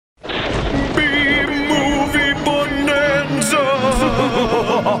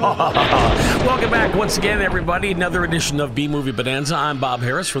Welcome back once again, everybody. Another edition of B-Movie Bonanza. I'm Bob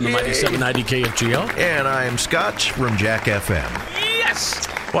Harris from the Mighty 790 KFGO. And I'm Scotch from Jack FM. Yes!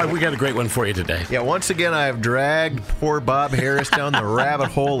 Boy, we got a great one for you today. Yeah, once again, I've dragged poor Bob Harris down the rabbit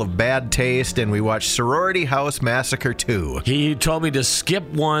hole of bad taste, and we watched Sorority House Massacre 2. He told me to skip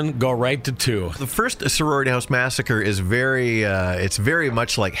 1, go right to 2. The first Sorority House Massacre is it's very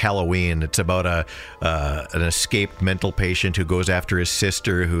much like Halloween. It's about an escaped mental patient who goes after his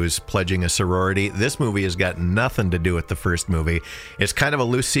sister who's pledging a sorority. This movie has got nothing to do with the first movie. It's kind of a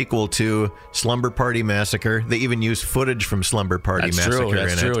loose sequel to Slumber Party Massacre. They even use footage from Slumber Party Massacre in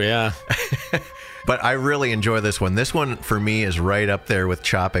it. That's true, yeah. But I really enjoy this one. This one, for me, is right up there with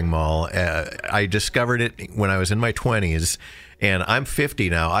Chopping Mall. I discovered it when I was in my 20s, and I'm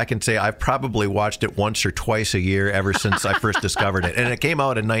 50 now. I can say I've probably watched it once or twice a year ever since I first discovered it. And it came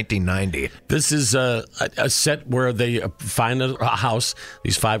out in 1990. This is a set where they find a house.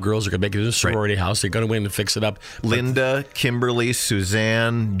 These 5 girls are going to make it a sorority house. They're going to go in and fix it up. Linda, Kimberly,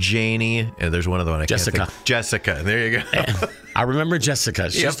 Suzanne, Janie, and there's one other one I can't think. Jessica. There you go. I remember Jessica.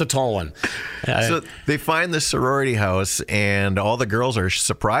 She's the tall one. So they find this sorority house, and all the girls are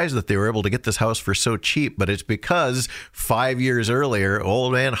surprised that they were able to get this house for so cheap, but it's because 5 years earlier,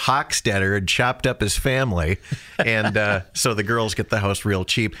 old man Hochstetter had chopped up his family, and so the girls get the house real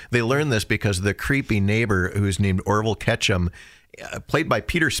cheap. They learn this because the creepy neighbor, who's named Orville Ketchum, played by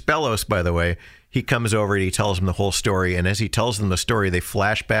Peter Spellos, by the way, he comes over and he tells them the whole story. And as he tells them the story, they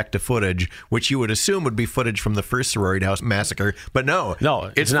flash back to footage, which you would assume would be footage from the first Sorority House Massacre. But no,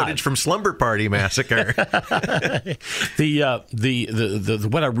 it's footage from Slumber Party Massacre. The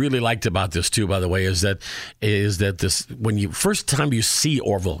what I really liked about this too, by the way, is that this when you first time you see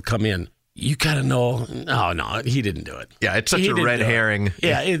Orville come in, you kind of know, no, he didn't do it. Yeah, it's such a red herring.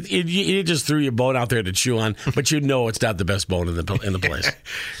 Yeah, it just threw your bone out there to chew on, but you know it's not the best bone in the place.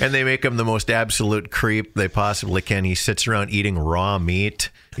 And they make him the most absolute creep they possibly can. He sits around eating raw meat.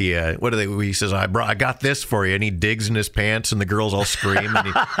 He says, I got this for you, and he digs in his pants, and the girls all scream, and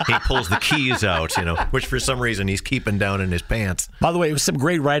he pulls the keys out, which for some reason he's keeping down in his pants. By the way, it was some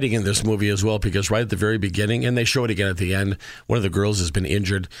great writing in this movie as well, because right at the very beginning, and they show it again at the end, one of the girls has been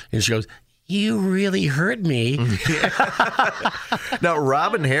injured, and she goes, "You really hurt me." Now,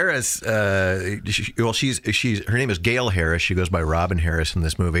 Robin Harris, her name is Gail Harris. She goes by Robin Harris in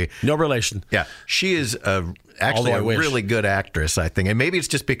this movie. No relation. Yeah, she is actually a really good actress, I think. And maybe it's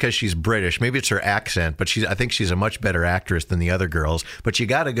just because she's British. Maybe it's her accent, but I think she's a much better actress than the other girls. But you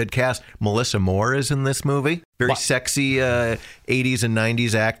got a good cast. Melissa Moore is in this movie. Very sexy 80s and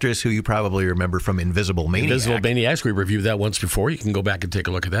 90s actress who you probably remember from Invisible Maniac. Invisible Maniacs. We reviewed that once before. You can go back and take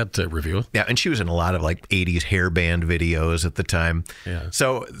a look at that review. Yeah, and she was in a lot of 80s hair band videos at the time. Yeah.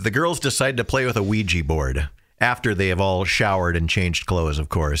 So the girls decide to play with a Ouija board after they have all showered and changed clothes, of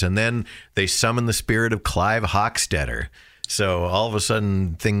course. And then they summon the spirit of Clive Hochstetter. So all of a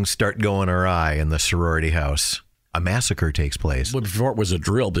sudden, things start going awry in the sorority house. A massacre takes place. Well, before it was a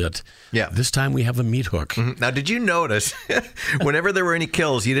drill bit. Yeah. This time we have a meat hook. Mm-hmm. Now, did you notice whenever there were any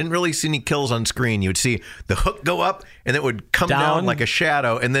kills, you didn't really see any kills on screen. You would see the hook go up and it would come down like a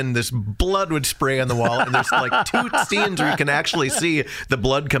shadow, and then this blood would spray on the wall. And there's 2 scenes where you can actually see the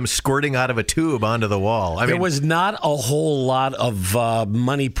blood come squirting out of a tube onto the wall. There was not a whole lot of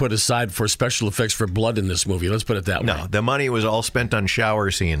money put aside for special effects for blood in this movie. Let's put it that way. No, the money was all spent on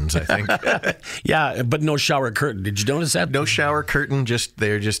shower scenes, I think. Yeah, but no shower curtain. Did you notice that? No shower curtain.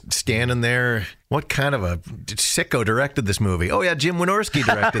 They're just standing there. What kind of a sicko directed this movie? Oh, yeah, Jim Wynorski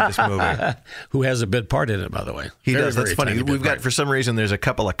directed this movie. Who has a bit part in it, by the way. He does. That's funny. We've got, for some reason, there's a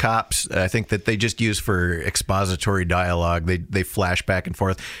couple of cops, I think, that they just use for expository dialogue. They flash back and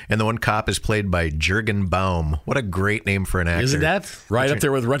forth. And the one cop is played by Jürgen Baum. What a great name for an actor. Isn't that? Right up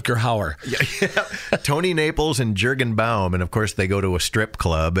there with Rutger Hauer. Yeah. Tony Naples and Jürgen Baum. And, of course, they go to a strip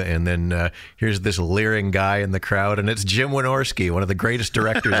club. And then here's this leering guy in the crowd. And it's Jim Wynorski, one of the greatest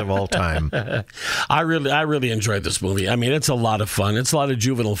directors of all time. I really enjoyed this movie. I mean, it's a lot of fun. It's a lot of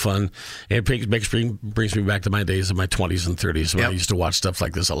juvenile fun. It brings me back to my days of my 20s and 30s when I used to watch stuff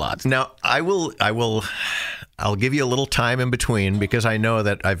like this a lot. Now, I'll give you a little time in between because I know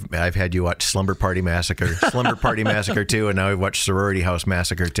that I've had you watch Slumber Party Massacre, Slumber Party Massacre 2, and now I've watched Sorority House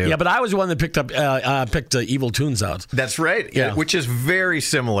Massacre 2. Yeah, but I was the one that picked Evil Toons out. That's right. Yeah, which is very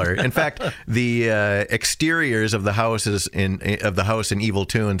similar. In fact, the exteriors of the houses in Evil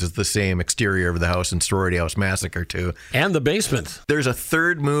Toons is the same exterior of the house in Sorority House Massacre 2. And the basement. There's a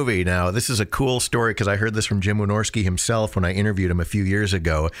third movie now. This is a cool story because I heard this from Jim Wynorski himself when I interviewed him a few years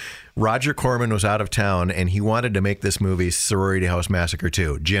ago. Roger Corman was out of town and he wanted to make this movie Sorority House Massacre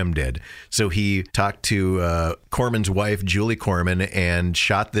 2. Jim did. So he talked to Corman's wife, Julie Corman, and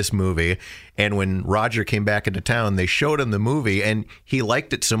shot this movie. And when Roger came back into town, they showed him the movie, and he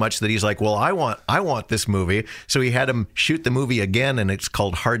liked it so much that he's like, well, I want this movie. So he had him shoot the movie again, and it's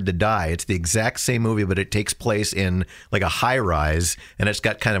called Hard to Die. It's the exact same movie, but it takes place in like a high rise, and it's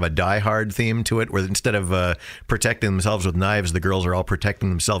got kind of a Die Hard theme to it, where instead of protecting themselves with knives, the girls are all protecting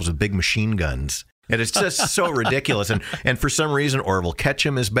themselves with big machine guns. And it's just so ridiculous. And for some reason, Orville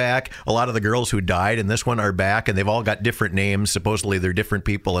Ketchum is back. A lot of the girls who died in this one are back, and they've all got different names. Supposedly they're different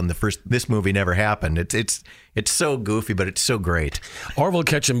people, and this movie never happened. It's so goofy, but it's so great. Orville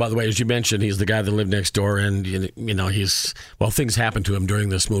Ketchum, by the way, as you mentioned, he's the guy that lived next door, and things happened to him during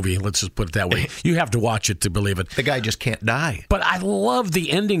this movie. Let's just put it that way. You have to watch it to believe it. The guy just can't die. But I love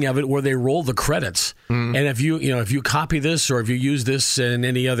the ending of it where they roll the credits. And if you copy this or if you use this in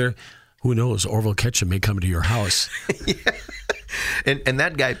any other, who knows, Orville Ketchum may come to your house. Yeah. And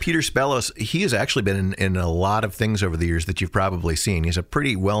that guy, Peter Spellos, he has actually been in a lot of things over the years that you've probably seen. He's a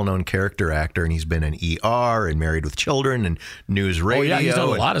pretty well-known character actor, and he's been in ER and Married with Children and News Radio. Oh, yeah, he's done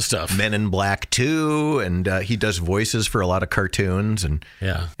a lot of stuff. Men in Black 2, and he does voices for a lot of cartoons. And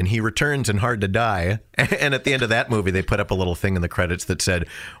he returns in Hard to Die. And at the end of that movie, they put up a little thing in the credits that said,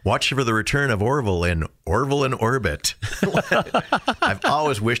 watch for the return of Orville in Orville in Orbit. I've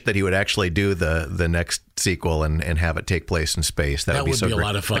always wished that he would actually do the next sequel and have it take place in space. That would be so great. A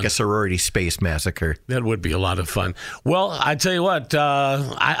lot of fun. Like a sorority space massacre. That would be a lot of fun. Well, I tell you what,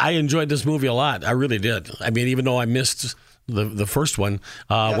 I enjoyed this movie a lot. I really did. I mean, even though I missed the first one,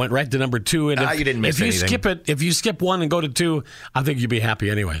 went right to number 2. And you didn't miss anything. If you skip 1 and go to 2, I think you'd be happy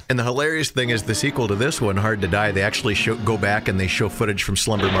anyway. And the hilarious thing is the sequel to this one, Hard to Die, they actually go back and they show footage from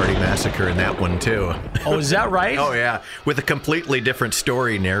Slumber Marty Massacre in that one too. Oh, is that right? Oh, yeah. With a completely different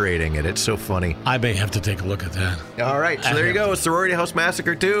story narrating it. It's so funny. I may have to take a look at that. All right. So there you go. Sorority House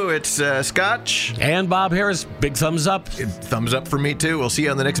Massacre 2. It's Scotch. And Bob Harris. Big thumbs up. Thumbs up for me too. We'll see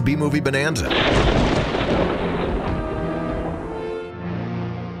you on the next B-Movie Bonanza.